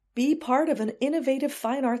Be part of an innovative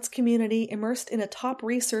fine arts community immersed in a top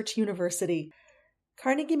research university.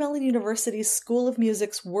 Carnegie Mellon University's School of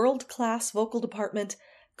Music's world-class vocal department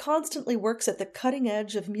constantly works at the cutting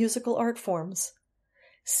edge of musical art forms.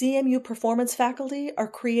 CMU performance faculty are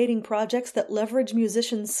creating projects that leverage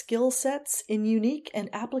musicians' skill sets in unique and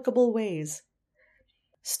applicable ways.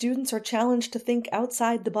 Students are challenged to think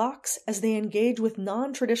outside the box as they engage with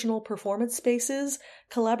non-traditional performance spaces,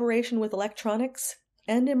 collaboration with electronics,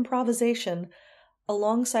 and improvisation,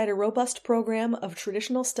 alongside a robust program of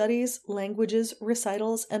traditional studies, languages,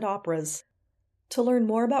 recitals, and operas. To learn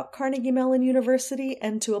more about Carnegie Mellon University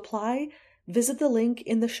and to apply, visit the link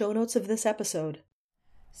in the show notes of this episode.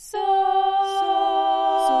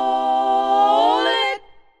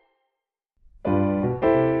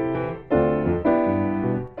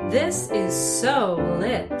 This is So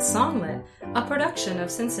Lit, Songlit, a production of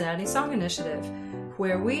Cincinnati Song Initiative,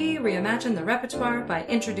 where we reimagine the repertoire by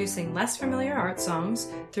introducing less familiar art songs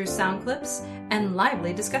through sound clips and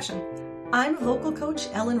lively discussion. I'm vocal coach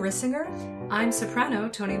Ellen Rissinger. I'm soprano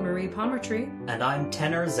Tony Marie Palmertree. And I'm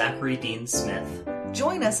tenor Zachary Dean Smith.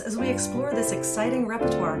 Join us as we explore this exciting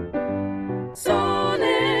repertoire.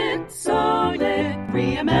 Solid,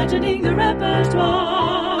 reimagining the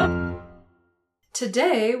repertoire.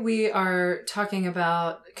 Today we are talking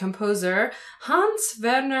about composer Hans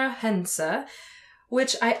Werner Henze,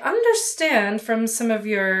 which I understand from some of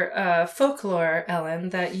your folklore,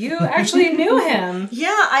 Ellen, that you actually knew him. Yeah,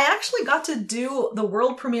 I actually got to do the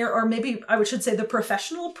world premiere, or maybe I should say the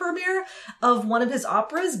professional premiere of one of his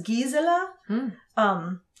operas, Gisela.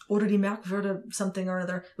 Oder die Merkwürde something or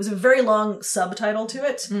other. It was a very long subtitle to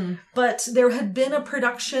it, but there had been a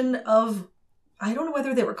production of, I don't know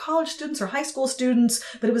whether they were college students or high school students,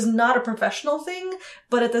 but it was not a professional thing.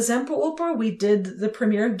 But at the Semperoper, we did the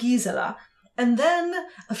premiere Gisela. And then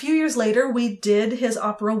a few years later, we did his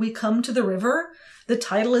opera, We Come to the River. The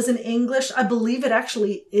title is in English. I believe it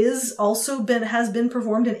actually has been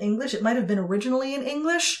performed in English. It might have been originally in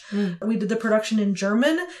English. We did the production in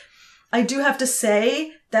German. I do have to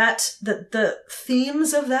say that the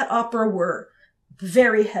themes of that opera were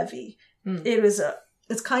very heavy.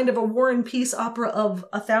 It's kind of a war and peace opera of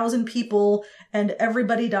 1,000 people and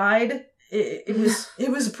everybody died. It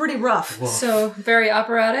was pretty rough. Whoa. So very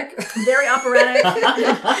operatic. Very operatic.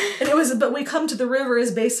 And but We Come to the River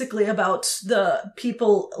is basically about the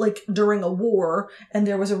people like during a war, and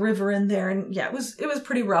there was a river in there, and yeah, it was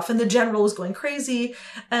pretty rough. And the general was going crazy,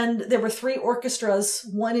 and there were 3 orchestras,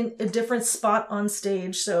 one in a different spot on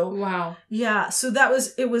stage. So Wow. Yeah, so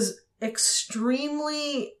it was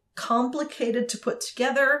extremely complicated to put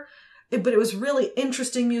together. But it was really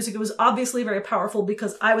interesting music. It was obviously very powerful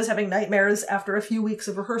because I was having nightmares after a few weeks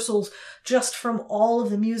of rehearsals just from all of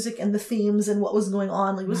the music and the themes and what was going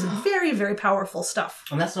on. It was very, very powerful stuff.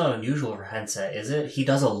 And that's not unusual for Henze, is it? He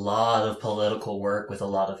does a lot of political work with a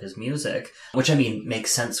lot of his music, which, I mean,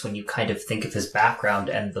 makes sense when you kind of think of his background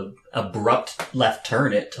and the abrupt left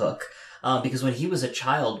turn it took. Because when he was a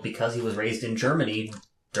child, because he was raised in Germany,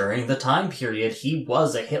 during the time period, he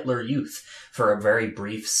was a Hitler Youth for a very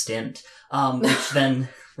brief stint, which then,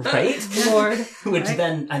 right? Lord. Which right?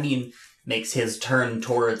 then, I mean, makes his turn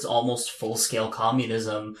towards almost full-scale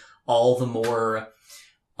communism all the more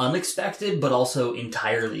unexpected, but also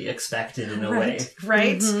entirely expected in a way.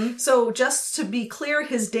 Right? Mm-hmm. So just to be clear,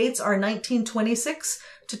 his dates are 1926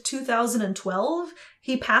 to 2012.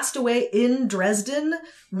 He passed away in Dresden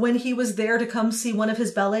when he was there to come see one of his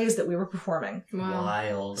ballets that we were performing. Wow.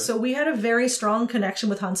 Wild. So we had a very strong connection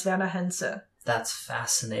with Hans Werner Henze. That's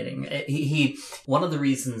fascinating. He one of the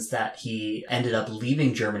reasons that he ended up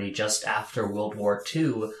leaving Germany just after World War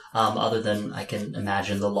II, other than I can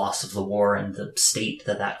imagine the loss of the war and the state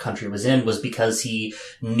that country was in, was because he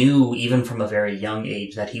knew even from a very young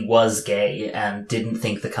age that he was gay and didn't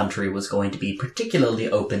think the country was going to be particularly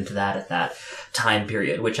open to that at that time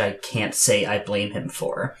period, which I can't say I blame him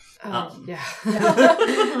for. Yeah.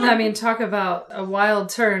 I mean, talk about a wild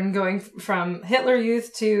turn going from Hitler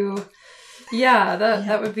Youth to... Yeah,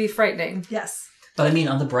 that would be frightening. Yes. But I mean,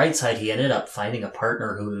 on the bright side, he ended up finding a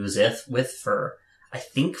partner who he was with for, I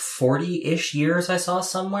think, 40-ish years, I saw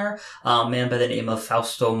somewhere. A man by the name of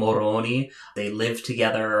Fausto Moroni. They lived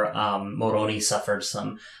together. Moroni suffered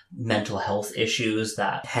some mental health issues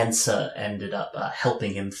that Henze ended up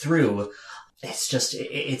helping him through.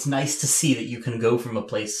 It's nice to see that you can go from a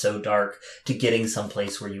place so dark to getting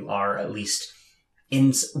someplace where you are at least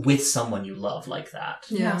with someone you love like that.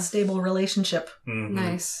 Yeah. Stable relationship. Mm-hmm.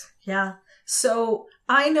 Nice. Yeah. So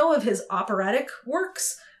I know of his operatic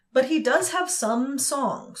works, but he does have some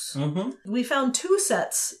songs. Mm-hmm. We found 2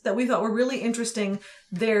 sets that we thought were really interesting.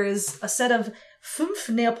 There is a set of Fünf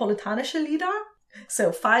Neapolitanische Lieder,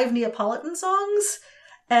 so 5 Neapolitan songs,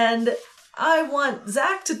 and I want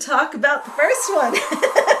Zach to talk about the first one.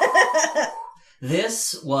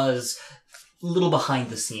 This was a little behind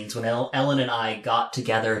the scenes when Ellen and I got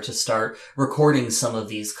together to start recording some of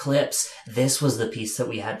these clips. This was the piece that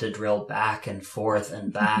we had to drill back and forth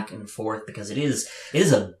and back and forth because it is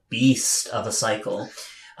a beast of a cycle.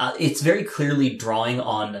 It's very clearly drawing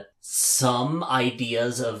on some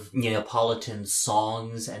ideas of Neapolitan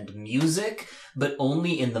songs and music, but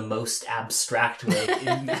only in the most abstract way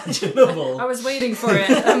imaginable. I was waiting for it.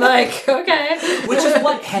 I'm like, okay. Which is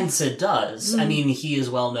what Henze does. I mean, he is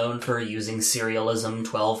well known for using serialism,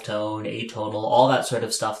 12-tone, atonal, all that sort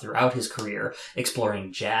of stuff throughout his career,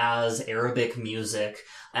 exploring jazz, Arabic music,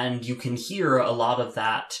 and you can hear a lot of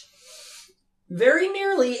that very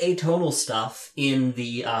nearly atonal stuff in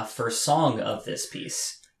the first song of this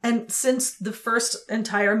piece. And since the first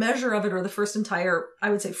entire measure of it, or the first entire, I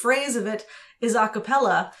would say, phrase of it, is a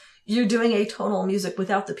cappella, you're doing atonal music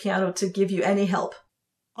without the piano to give you any help.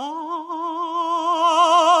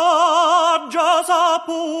 Già saputo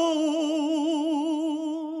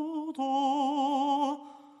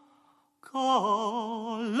che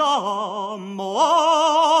la morte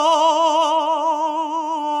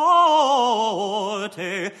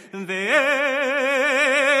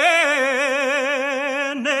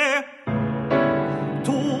venne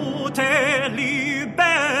tutte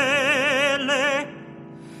libelle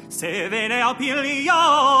se venne a pigliare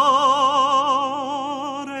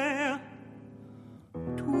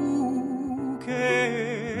tu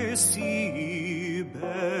che si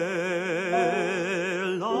bella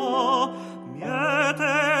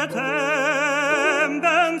miete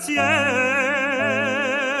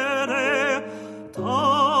tempensiere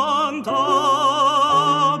tanta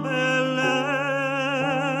bellezza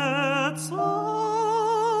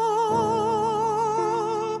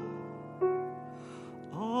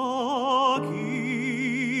a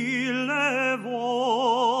chi le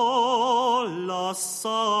vuol lasciare.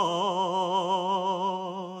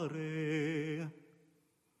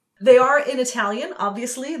 They are in Italian,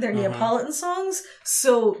 obviously. They're Neapolitan songs,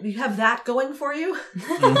 so you have that going for you.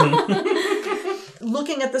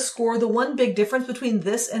 Looking at the score, the one big difference between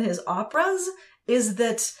this and his operas is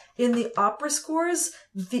that in the opera scores,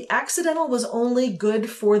 the accidental was only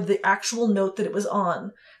good for the actual note that it was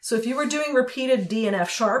on. So if you were doing repeated D and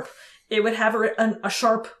F sharp, it would have a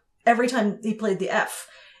sharp every time he played the F.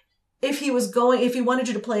 If he wanted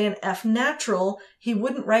you to play an F natural, he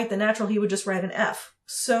wouldn't write the natural, he would just write an F.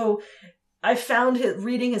 So I found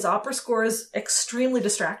reading his opera scores extremely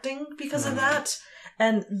distracting because of that.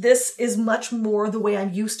 And this is much more the way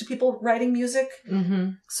I'm used to people writing music.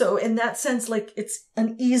 Mm-hmm. So in that sense, like, it's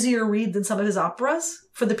an easier read than some of his operas,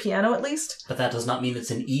 for the piano at least. But that does not mean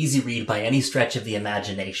it's an easy read by any stretch of the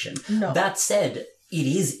imagination. No. That said, it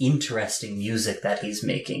is interesting music that he's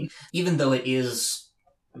making. Even though it is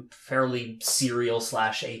fairly serial /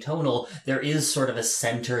 atonal, there is sort of a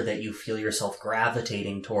center that you feel yourself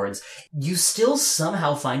gravitating towards. You still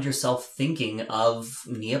somehow find yourself thinking of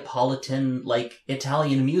Neapolitan, like,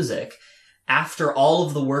 Italian music. After all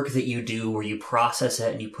of the work that you do, where you process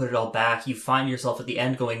it and you put it all back, you find yourself at the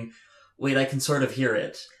end going, wait, I can sort of hear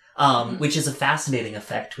it. Which is a fascinating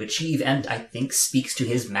effect to achieve, and I think speaks to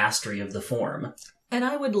his mastery of the form. And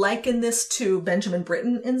I would liken this to Benjamin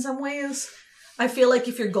Britten in some ways. I feel like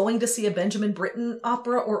if you're going to see a Benjamin Britten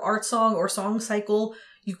opera or art song or song cycle,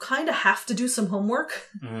 you kind of have to do some homework.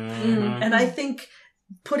 Mm-hmm. And I think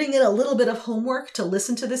putting in a little bit of homework to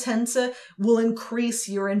listen to this Henze will increase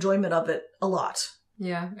your enjoyment of it a lot.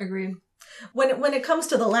 Yeah, agreed. When it comes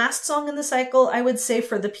to the last song in the cycle, I would say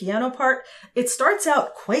for the piano part, it starts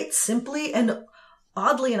out quite simply and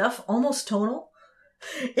oddly enough, almost tonal.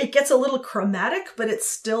 It gets a little chromatic, but it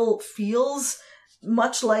still feels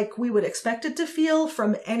much like we would expect it to feel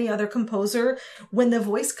from any other composer. When the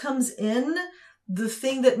voice comes in, the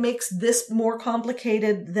thing that makes this more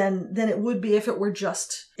complicated than it would be if I were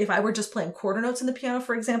just playing quarter notes in the piano,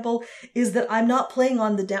 for example, is that I'm not playing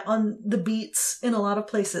on the beats in a lot of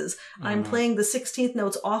places. Mm-hmm. I'm playing the 16th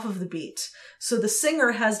notes off of the beat. So the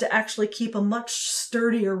singer has to actually keep a much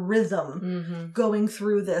sturdier rhythm going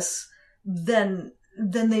through this than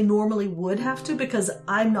they normally would have to, because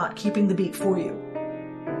I'm not keeping the beat for you.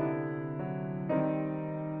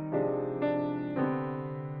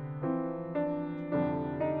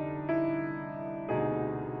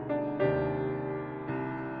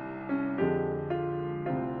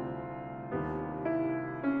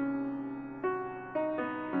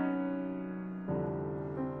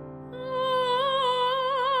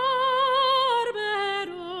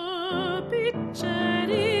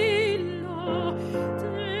 Piccerillo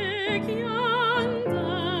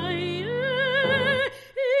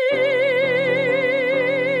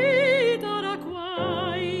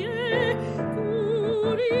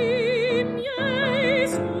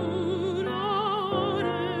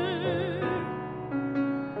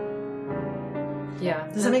Yeah.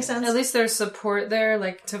 Does that make sense? At least there's support there,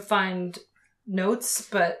 like to find notes,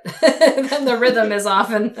 but then the rhythm is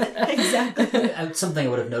often Exactly. Something I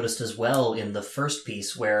would have noticed as well in the first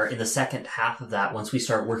piece, where in the second half of that, once we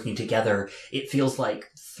start working together, it feels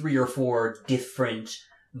like 3 or 4 different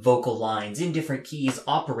vocal lines in different keys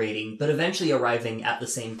operating, but eventually arriving at the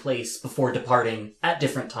same place before departing at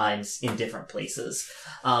different times in different places.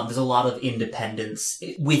 There's a lot of independence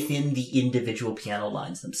within the individual piano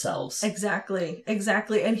lines themselves. Exactly.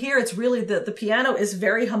 And here it's really the piano is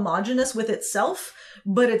very homogeneous with itself,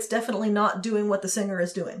 but it's definitely not doing what the singer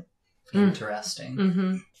is doing. Interesting.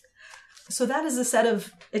 Mm-hmm. So that is a set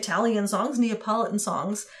of Italian songs, Neapolitan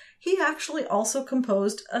songs. He actually also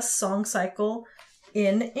composed a song cycle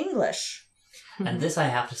in English. And this, I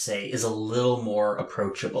have to say, is a little more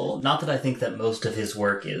approachable. Not that I think that most of his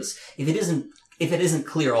work is. If it isn't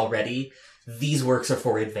clear already, these works are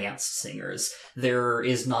for advanced singers. There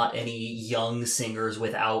is not any young singers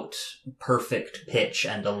without perfect pitch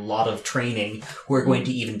and a lot of training who are going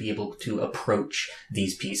to even be able to approach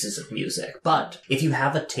these pieces of music. But if you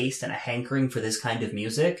have a taste and a hankering for this kind of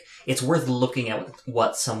music, it's worth looking at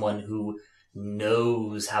what someone who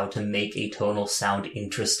knows how to make a tonal sound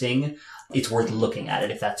interesting. It's worth looking at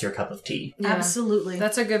it if that's your cup of tea. Yeah. Absolutely.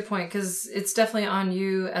 That's a good point, because it's definitely on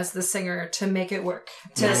you as the singer to make it work.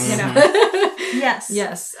 To, Yes. you know. Yes.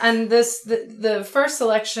 Yes. And the first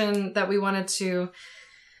selection that we wanted to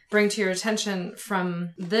bring to your attention from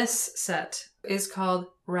this set is called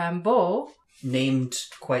Rimbaud. Named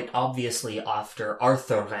quite obviously after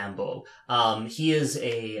Arthur Rimbaud. He is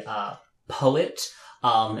a poet,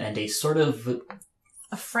 and a sort of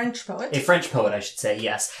A French poet. a French poet, I should say,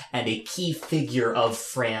 yes, and a key figure of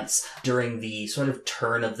France during the sort of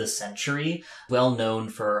turn of the century, well known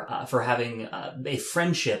for having a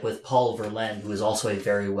friendship with Paul Verlaine, who is also a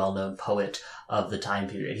very well-known poet of the time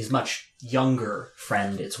period. He's much younger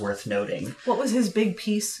friend, it's worth noting. What was his big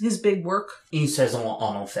piece, his big work? Une saison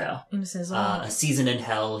en enfer. Une saison. A Season in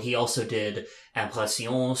Hell. He also did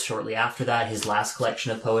Impressions shortly after that, his last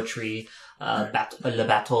collection of poetry. Le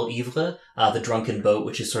Bateau Ivre, The Drunken Boat,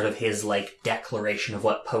 which is sort of his, like, declaration of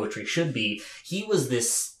what poetry should be. He was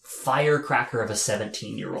this firecracker of a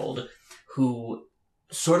 17-year-old who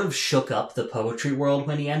sort of shook up the poetry world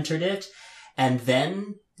when he entered it, and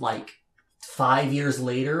then, like, 5 years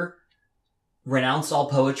later, renounced all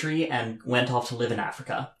poetry and went off to live in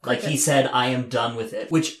Africa. Like, he said, I am done with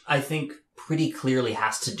it, which I think pretty clearly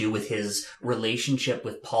has to do with his relationship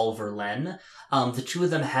with Paul Verlaine. The two of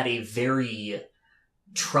them had a very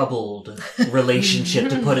troubled relationship,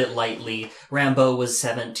 to put it lightly. Rimbaud was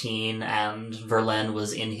 17 and Verlaine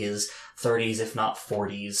was in his 30s, if not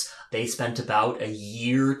 40s. They spent about a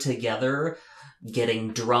year together,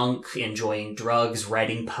 getting drunk, enjoying drugs,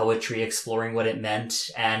 writing poetry, exploring what it meant,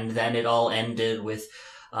 and then it all ended with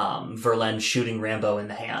Verlaine shooting Rimbaud in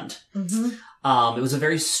the hand. Mm-hmm. It was a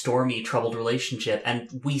very stormy, troubled relationship,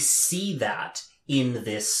 and we see that in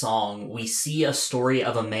this song. We see a story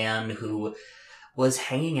of a man who was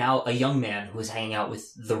a young man who was hanging out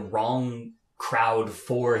with the wrong crowd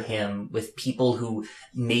for him, with people who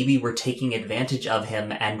maybe were taking advantage of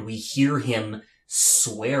him, and we hear him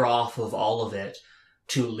swear off of all of it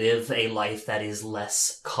to live a life that is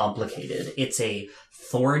less complicated. It's a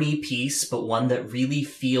thorny piece, but one that really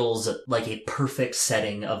feels like a perfect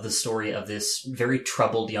setting of the story of this very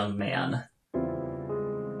troubled young man.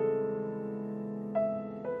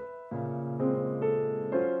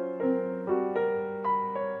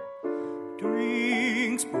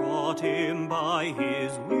 Drinks brought him by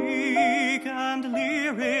his weak and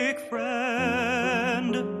lyric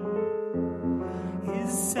friend.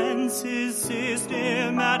 His senses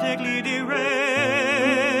systematically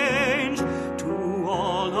deranged, to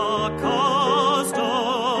all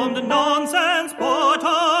accustomed nonsense put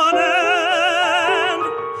an end,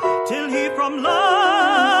 till he from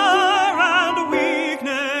love and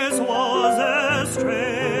weakness was estranged.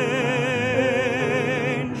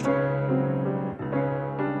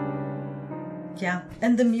 Yeah.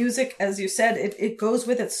 And the music, as you said, it goes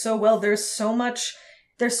with it so well. There's so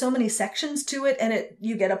many sections to it, and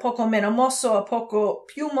you get a poco meno mosso, a poco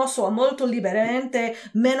più mosso, a molto liberente,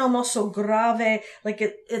 meno mosso grave. Like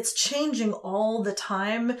it's changing all the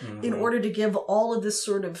time in order to give all of this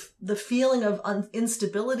sort of the feeling of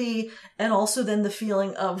instability, and also then the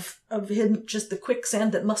feeling of him, just the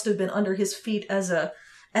quicksand that must have been under his feet as a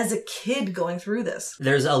as a kid going through this.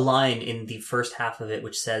 There's a line in the first half of it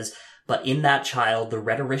which says, "But in that child the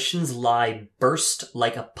rhetorician's lie burst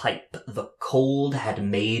like a pipe. The cold had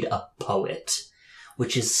made a poet."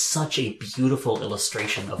 Which is such a beautiful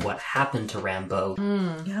illustration of what happened to Rimbaud.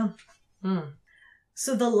 Yeah.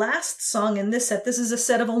 So the last song in this set, this is a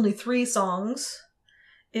set of only 3 songs,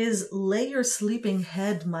 is Lay Your Sleeping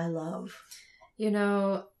Head, My Love. You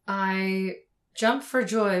know, I jump for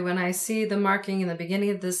joy when I see the marking in the beginning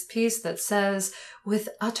of this piece that says, "with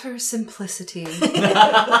utter simplicity."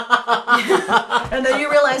 And then you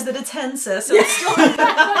realize that it's Henze, so it's still...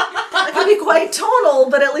 It can be quite tonal,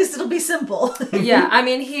 but at least it'll be simple. Yeah, I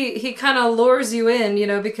mean, he kind of lures you in, you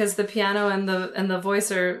know, because the piano and the voice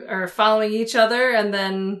are following each other, and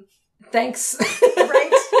then thanks. Right?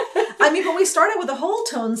 I mean, but we started with a whole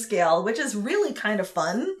tone scale, which is really kind of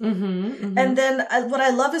fun. And then what I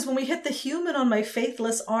love is when we hit the human on my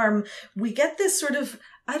faithless arm, we get this sort of,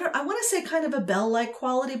 I want to say kind of a bell-like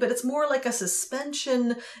quality, but it's more like a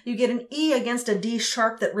suspension. You get an E against a D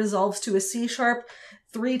sharp that resolves to a C sharp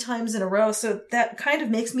 3 times in a row. So that kind of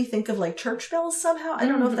makes me think of like church bells somehow. I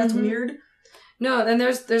don't know if that's weird. No, and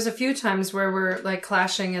there's a few times where we're like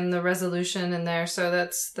clashing in the resolution in there, so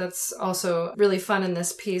that's also really fun in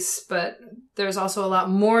this piece, but there's also a lot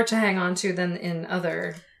more to hang on to than in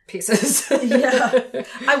other pieces. Yeah.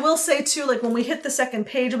 I will say too, like when we hit the second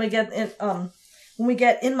page and we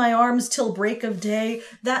get in my arms till break of day,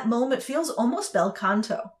 that moment feels almost bel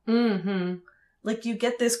canto. Like you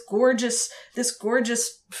get this gorgeous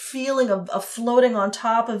feeling of floating on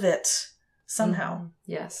top of it somehow.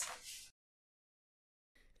 Yes.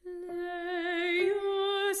 Lay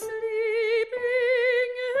your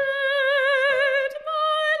sleeping head,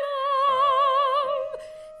 my love,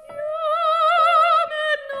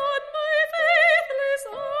 human on my faithless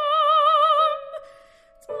arm.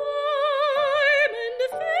 Time and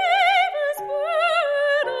favors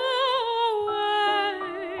burn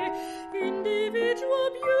away individual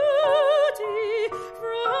beauty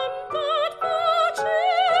from thoughtful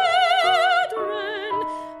children,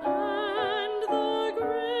 and the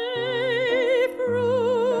grave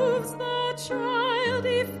proves that child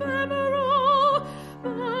ephemeral,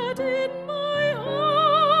 but in my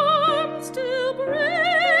arms still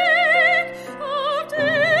break of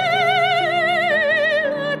day.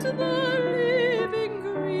 Let the living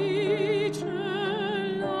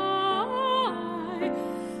creature lie,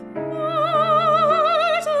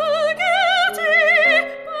 mortal guilty,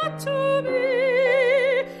 but to me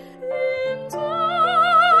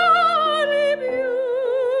entirely beautiful.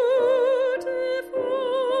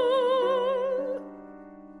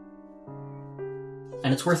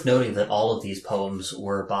 And it's worth noting that all of these poems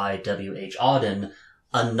were by W.H. Auden,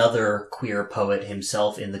 another queer poet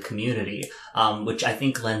himself in the community, which I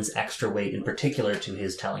think lends extra weight in particular to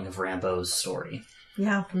his telling of Rimbaud's story.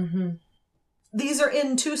 Yeah. These are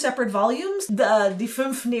in 2 separate volumes, the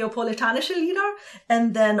Fünf Neapolitanische Lieder,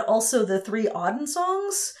 and then also the 3 Auden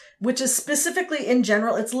songs, which is specifically in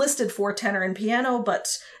general, it's listed for tenor and piano,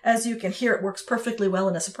 but as you can hear, it works perfectly well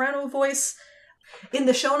in a soprano voice. In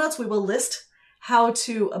the show notes, we will list how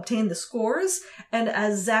to obtain the scores, and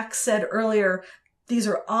as Zach said earlier, these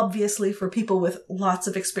are obviously for people with lots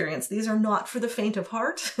of experience. These are not for the faint of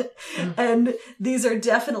heart. And these are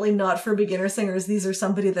definitely not for beginner singers. These are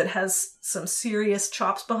somebody that has some serious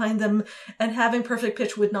chops behind them, and having perfect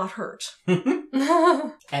pitch would not hurt.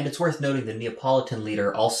 And it's worth noting the Neapolitan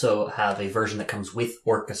Lieder also have a version that comes with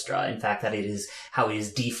orchestra. In fact, that it is how it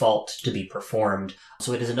is default to be performed.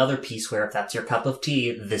 So it is another piece where if that's your cup of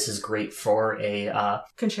tea, this is great for a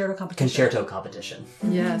Concerto competition. concerto competition.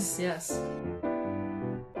 Yes, yes.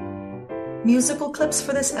 Musical clips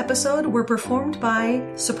for this episode were performed by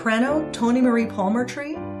soprano Toni Marie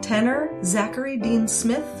Palmertree, tenor Zachary Dean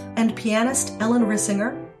Smith, and pianist Ellen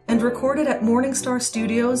Rissinger, and recorded at Morningstar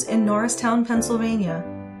Studios in Norristown, Pennsylvania.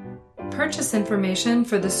 Purchase information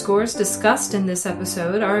for the scores discussed in this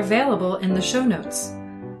episode are available in the show notes.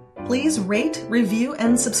 Please rate, review,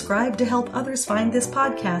 and subscribe to help others find this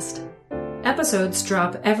podcast. Episodes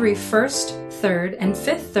drop every 1st, 3rd, and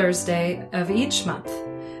 5th Thursday of each month.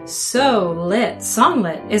 So Lit,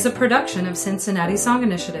 Songlit is a production of Cincinnati Song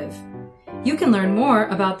Initiative. You can learn more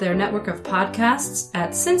about their network of podcasts at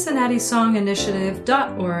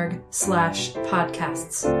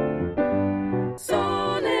cincinnatisoninitiative.org/podcasts.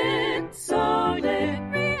 Sonnet, sonnet,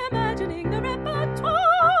 reimagining the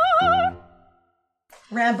repertoire.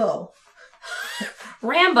 Rambo.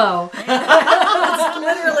 Rambo! That's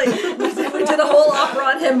literally, we did a whole opera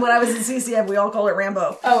on him when I was in CCM. We all call it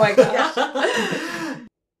Rambo. Oh my gosh.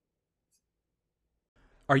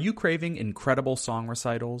 Are you craving incredible song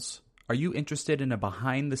recitals? Are you interested in a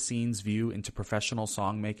behind-the-scenes view into professional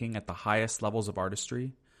songmaking at the highest levels of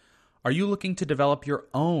artistry? Are you looking to develop your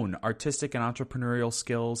own artistic and entrepreneurial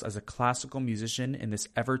skills as a classical musician in this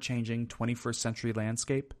ever-changing 21st century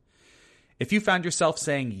landscape? If you found yourself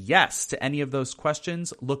saying yes to any of those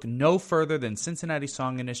questions, look no further than Cincinnati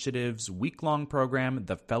Song Initiative's week-long program,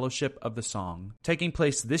 The Fellowship of the Song. Taking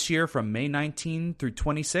place this year from May 19 through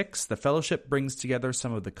 26, the Fellowship brings together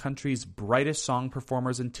some of the country's brightest song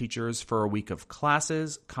performers and teachers for a week of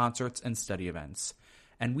classes, concerts, and study events.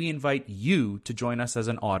 And we invite you to join us as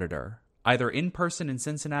an auditor, either in person in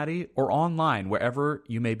Cincinnati or online wherever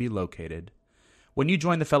you may be located. When you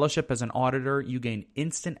join the fellowship as an auditor, you gain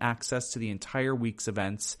instant access to the entire week's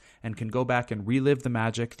events and can go back and relive the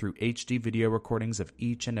magic through HD video recordings of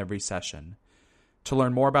each and every session. To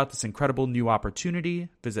learn more about this incredible new opportunity,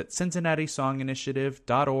 visit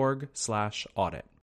cincinnatiSongInitiative.org/audit.